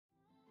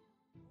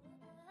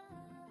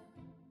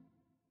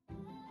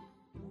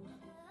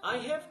I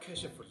have a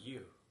question for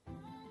you.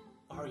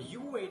 Are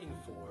you waiting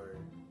for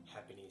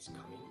happiness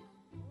coming?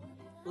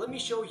 Let me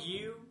show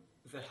you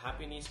the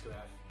happiness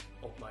graph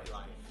of my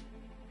life.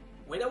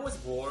 When I was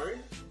born,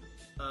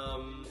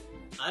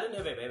 I don't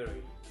have a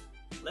memory.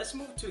 Let's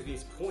move to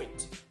this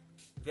point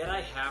that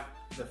I have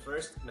the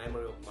first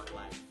memory of my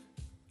life.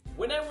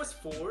 When I was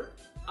 4,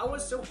 I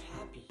was so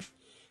happy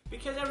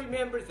because I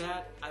remember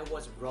that I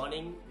was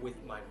running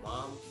with my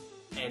mom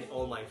and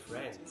all my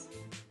friends.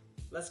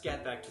 Let's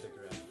get back to the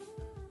graph.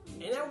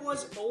 And I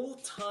was all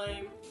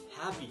time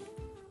happy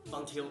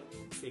until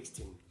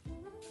 16.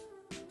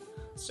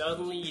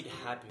 Suddenly it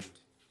happened.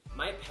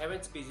 My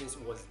parents' business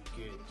was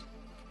good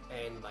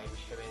and my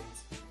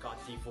parents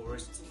got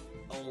divorced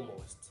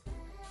almost.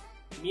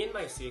 Me and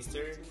my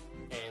sister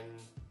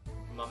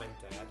and mom and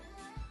dad,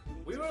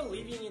 we were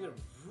living in a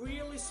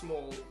really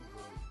small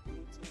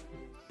room.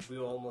 We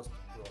were almost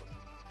broke.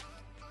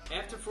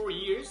 After 4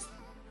 years,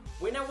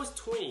 when I was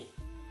 20,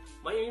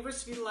 my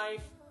university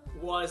life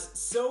was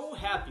so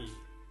happy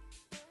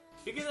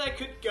because I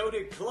could go to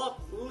a club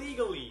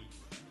legally.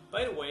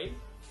 By the way,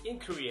 in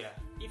Korea,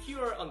 if you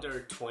are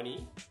under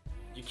 20,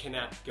 you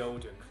cannot go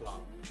to a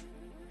club.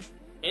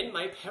 And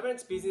my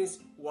parents' business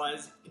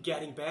was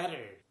getting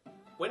better.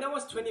 When I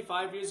was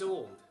 25 years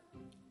old,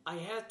 I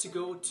had to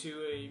go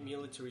to a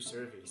military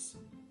service.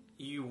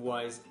 It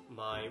was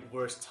my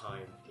worst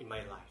time in my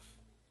life.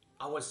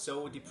 I was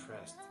so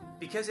depressed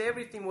because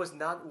everything was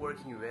not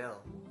working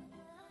well.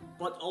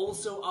 But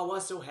also I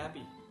was so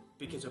happy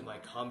because of my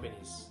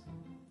companies.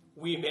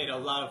 We made a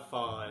lot of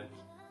fun.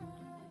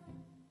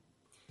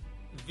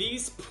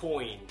 This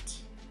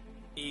point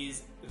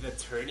is the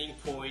turning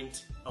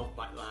point of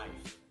my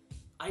life.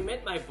 I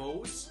met my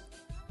boss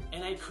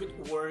and I could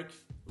work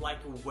like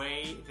a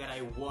way that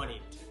I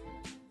wanted.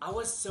 I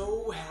was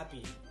so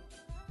happy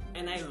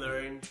and I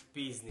learned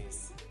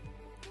business.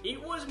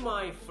 It was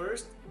my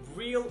first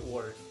real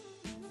work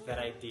that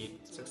I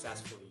did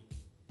successfully.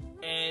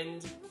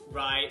 And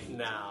right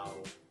now,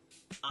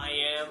 I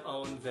am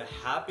on the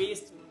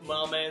happiest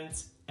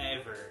moment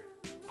ever.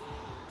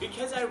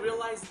 Because I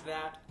realized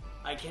that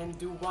I can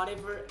do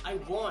whatever I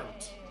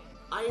want.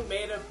 I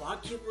made a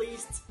bucket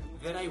list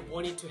that I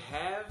wanted to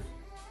have,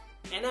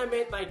 and I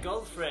met my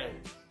girlfriend.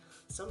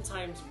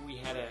 Sometimes we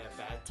had a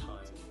bad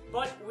time,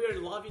 but we're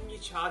loving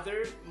each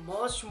other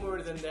much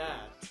more than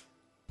that.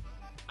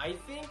 I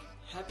think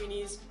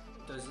happiness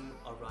doesn't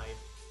arrive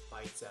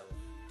by itself.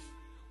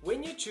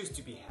 When you choose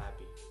to be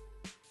happy,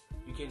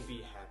 you can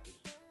be happy.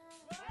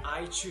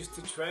 I choose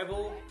to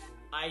travel,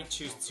 I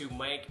choose to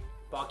make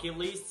bucket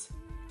lists,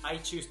 I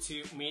choose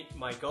to meet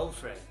my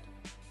girlfriend.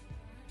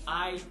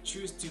 I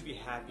choose to be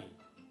happy.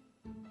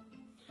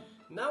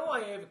 Now I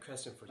have a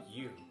question for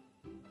you.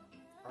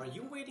 Are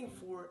you waiting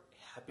for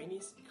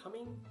happiness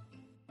coming?